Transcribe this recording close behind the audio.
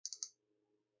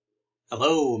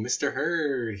Hello, Mr.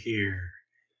 Hurd here.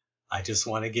 I just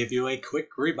want to give you a quick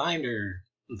reminder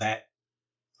that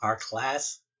our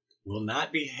class will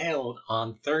not be held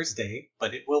on Thursday,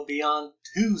 but it will be on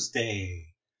Tuesday.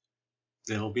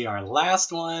 It'll be our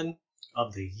last one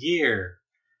of the year,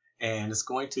 and it's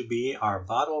going to be our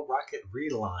Bottle Rocket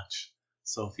relaunch.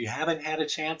 So if you haven't had a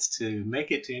chance to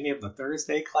make it to any of the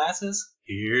Thursday classes,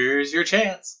 here's your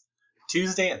chance.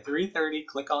 Tuesday at 3:30,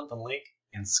 click on the link.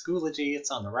 In Schoology, it's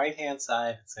on the right-hand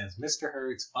side. It says Mr.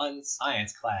 Hurd's Fun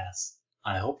Science Class.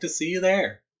 I hope to see you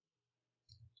there.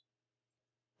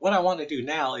 What I want to do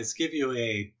now is give you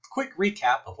a quick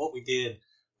recap of what we did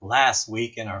last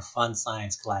week in our Fun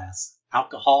Science class,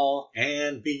 Alcohol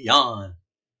and Beyond.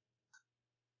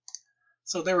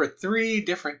 So there were 3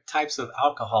 different types of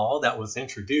alcohol that was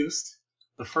introduced.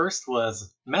 The first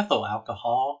was methyl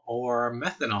alcohol or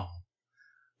methanol.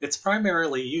 It's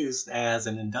primarily used as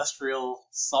an industrial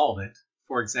solvent.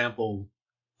 For example,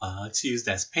 it's used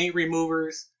as paint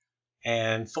removers,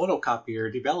 and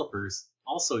photocopier developers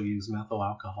also use methyl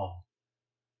alcohol.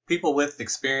 People with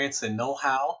experience and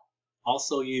know-how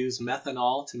also use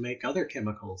methanol to make other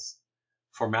chemicals.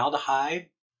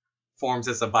 Formaldehyde forms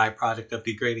as a byproduct of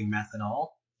degrading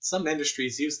methanol. Some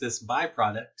industries use this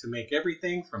byproduct to make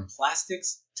everything from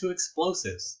plastics to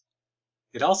explosives.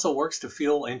 It also works to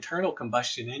fuel internal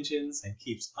combustion engines and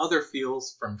keeps other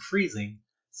fuels from freezing,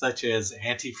 such as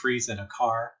antifreeze in a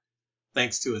car,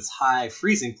 thanks to its high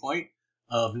freezing point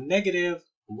of negative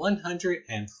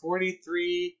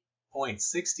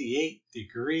 143.68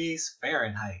 degrees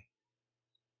Fahrenheit.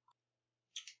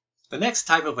 The next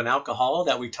type of an alcohol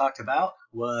that we talked about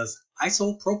was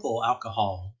isopropyl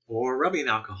alcohol or rubbing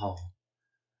alcohol.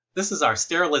 This is our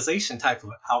sterilization type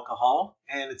of alcohol,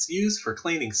 and it's used for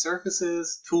cleaning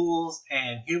surfaces, tools,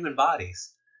 and human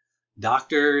bodies.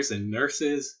 Doctors and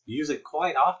nurses use it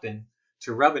quite often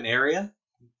to rub an area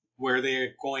where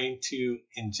they're going to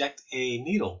inject a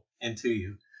needle into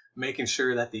you, making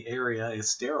sure that the area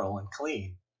is sterile and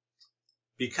clean.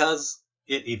 Because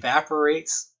it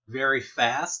evaporates very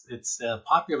fast, it's a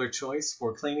popular choice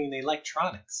for cleaning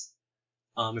electronics.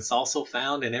 It's also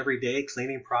found in everyday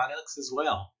cleaning products as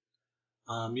well.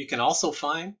 You can also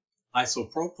find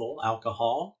isopropyl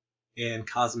alcohol in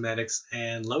cosmetics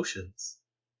and lotions.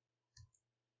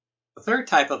 The third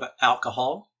type of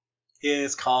alcohol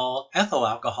is called ethyl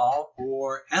alcohol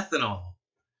or ethanol.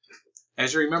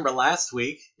 As you remember last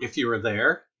week, if you were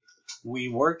there, we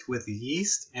worked with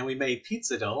yeast and we made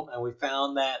pizza dough, and we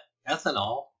found that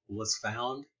ethanol was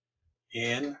found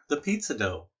in the pizza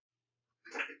dough.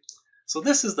 So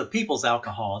this is the people's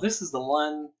alcohol. This is the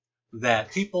one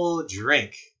that people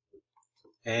drink.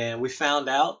 And we found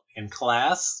out in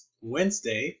class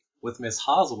Wednesday with Miss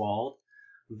Oswald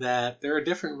that there are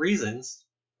different reasons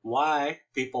why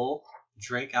people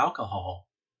drink alcohol.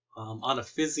 On a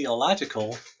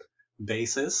physiological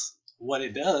basis, what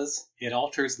it does, it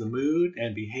alters the mood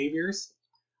and behaviors.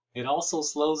 It also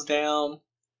slows down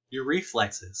your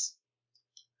reflexes.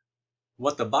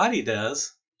 What the body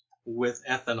does with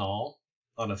ethanol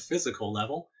on a physical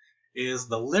level is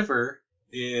the liver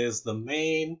is the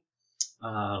main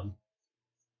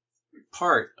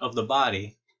part of the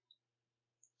body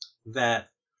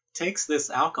that takes this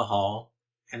alcohol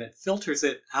and it filters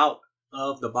it out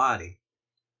of the body.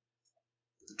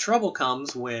 The trouble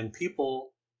comes when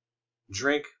people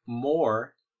drink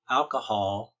more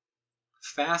alcohol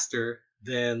faster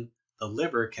than the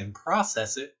liver can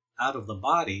process it out of the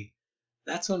body.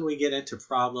 That's when we get into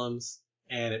problems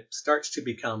and it starts to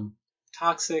become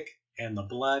toxic and the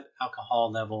blood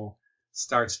alcohol level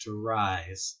starts to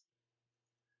rise.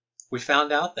 We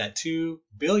found out that 2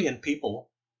 billion people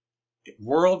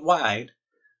worldwide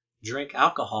drink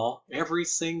alcohol every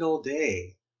single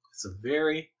day. It's a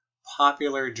very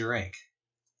popular drink.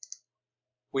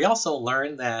 We also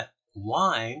learned that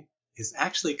wine is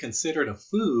actually considered a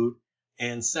food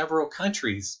in several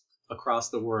countries across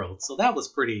the world. So that was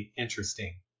pretty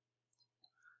interesting.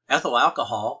 Ethyl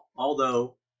alcohol,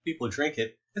 although people drink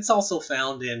it, it's also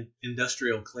found in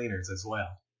industrial cleaners as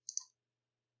well.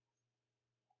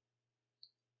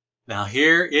 Now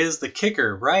here is the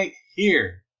kicker right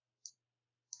here.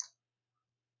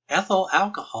 Ethyl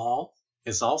alcohol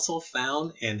is also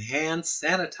found in hand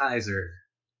sanitizer.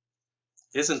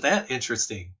 Isn't that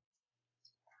interesting?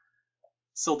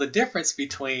 So the difference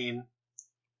between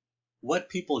what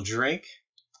people drink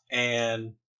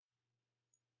and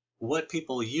what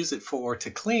people use it for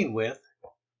to clean with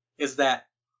is that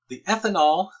the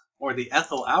ethanol or the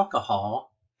ethyl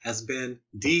alcohol has been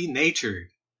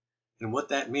denatured. And what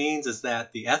that means is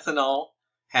that the ethanol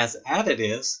has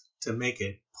additives to make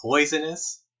it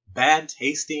poisonous, bad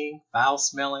tasting, foul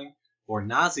smelling, or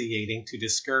nauseating to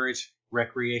discourage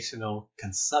recreational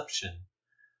consumption.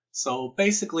 So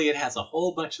basically it has a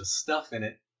whole bunch of stuff in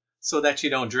it so that you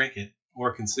don't drink it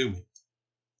or consume it.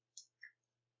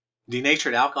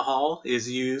 Denatured alcohol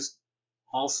is used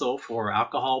also for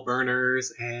alcohol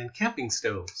burners and camping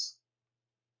stoves.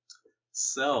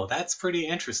 So that's pretty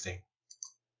interesting.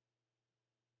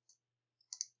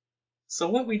 So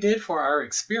what we did for our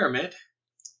experiment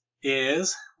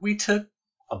is we took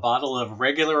a bottle of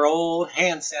regular old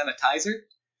hand sanitizer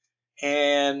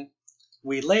and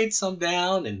we laid some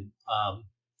down and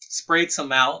sprayed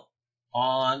some out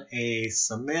on a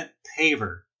cement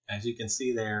paver, as you can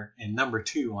see there in number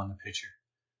 2 on the picture.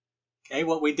 Okay,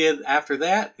 what we did after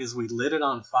that is we lit it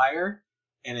on fire,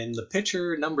 and in the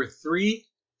picture number 3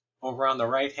 over on the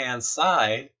right hand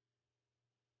side,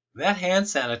 that hand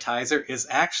sanitizer is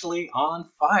actually on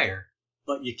fire,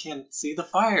 but you can't see the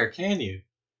fire, can you?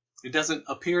 It doesn't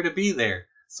appear to be there.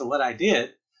 So what I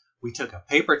did, we took a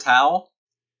paper towel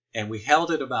and we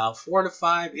held it about 4 to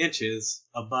 5 inches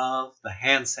above the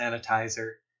hand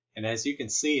sanitizer. And as you can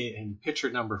see in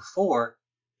picture number 4,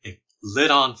 it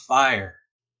lit on fire.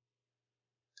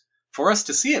 For us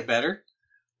to see it better,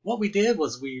 what we did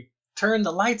was we turned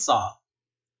the lights off.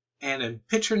 And in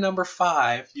picture number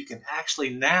 5, you can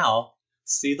actually now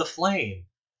see the flame.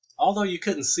 Although you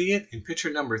couldn't see it in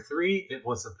picture number 3, it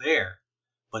wasn't there.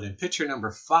 But in picture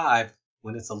number 5,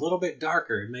 when it's a little bit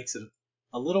darker, it makes it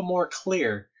a little more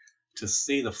clear to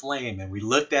see the flame. And we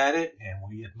looked at it and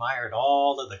we admired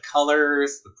all of the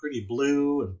colors, the pretty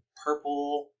blue and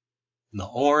purple, and the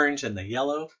orange and the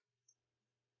yellow.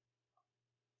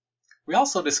 We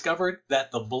also discovered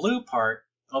that the blue part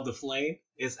of the flame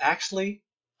is actually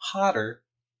hotter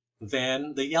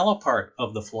than the yellow part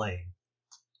of the flame.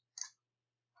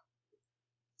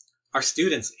 Our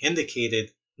students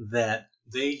indicated that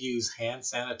they use hand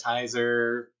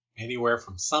sanitizer anywhere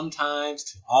from sometimes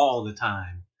to all the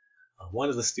time. One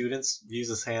of the students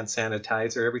uses hand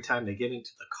sanitizer every time they get into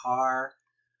the car.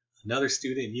 Another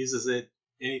student uses it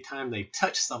anytime they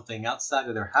touch something outside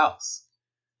of their house.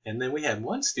 And then we had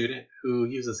one student who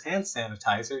uses hand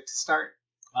sanitizer to start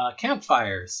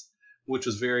campfires, which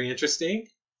was very interesting.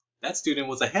 That student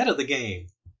was ahead of the game.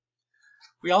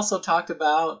 We also talked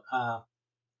about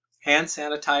hand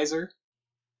sanitizer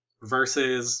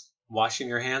versus washing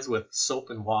your hands with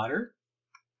soap and water.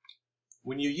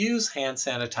 When you use hand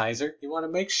sanitizer, you want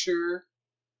to make sure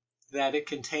that it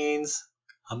contains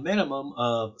a minimum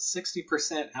of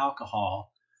 60%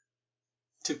 alcohol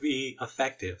to be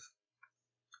effective.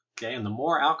 Okay, and the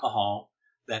more alcohol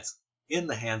that's in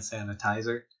the hand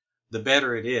sanitizer, the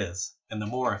better it is and the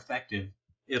more effective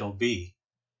it'll be.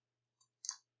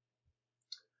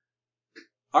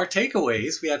 Our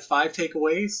takeaways, we had 5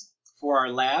 takeaways for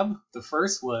our lab. The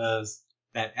first was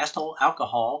that ethyl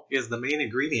alcohol is the main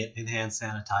ingredient in hand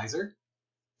sanitizer.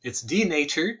 It's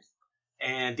denatured,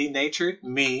 and denatured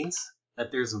means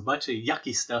that there's a bunch of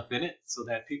yucky stuff in it so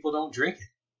that people don't drink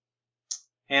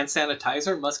it. Hand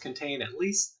sanitizer must contain at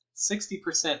least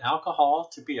 60%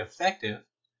 alcohol to be effective.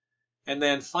 And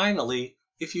then finally,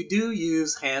 if you do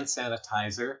use hand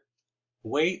sanitizer,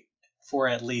 wait for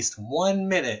at least 1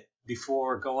 minute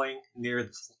before going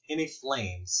near any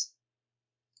flames.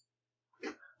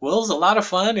 Well, it was a lot of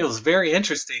fun. It was very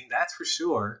interesting, that's for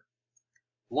sure.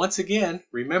 Once again,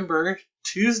 remember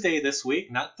Tuesday this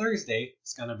week, not Thursday.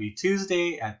 It's going to be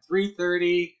Tuesday at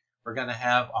 3:30. We're going to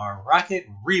have our rocket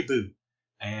reboot.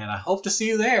 And I hope to see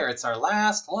you there. It's our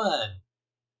last one.